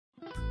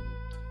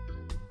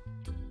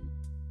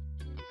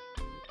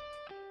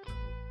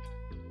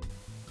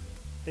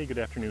Hey, good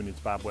afternoon. It's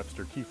Bob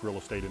Webster, Keefe Real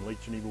Estate in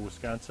Lake Geneva,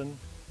 Wisconsin.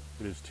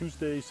 It is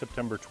Tuesday,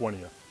 September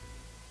 20th.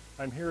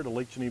 I'm here at a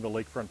Lake Geneva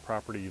lakefront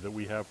property that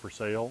we have for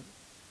sale.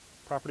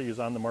 Property is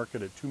on the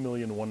market at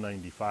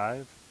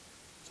 $2,195,000.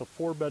 It's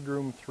a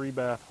 4-bedroom,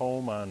 3-bath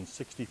home on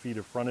 60 feet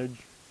of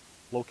frontage,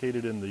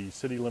 located in the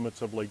city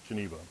limits of Lake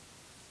Geneva.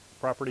 The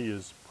property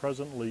is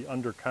presently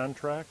under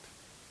contract,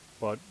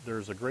 but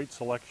there's a great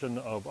selection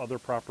of other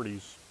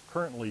properties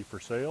currently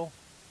for sale.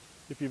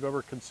 If you've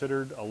ever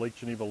considered a Lake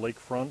Geneva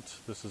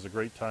lakefront, this is a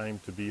great time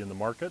to be in the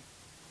market.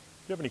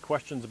 If you have any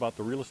questions about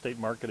the real estate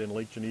market in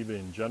Lake Geneva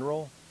in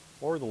general,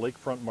 or the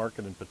lakefront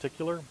market in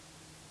particular,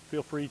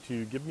 feel free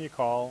to give me a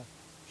call,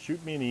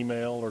 shoot me an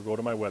email, or go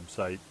to my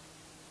website,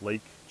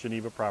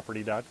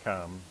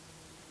 lakegenevaproperty.com.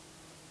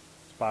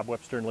 It's Bob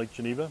Webster in Lake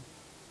Geneva.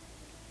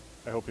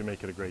 I hope you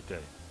make it a great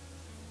day.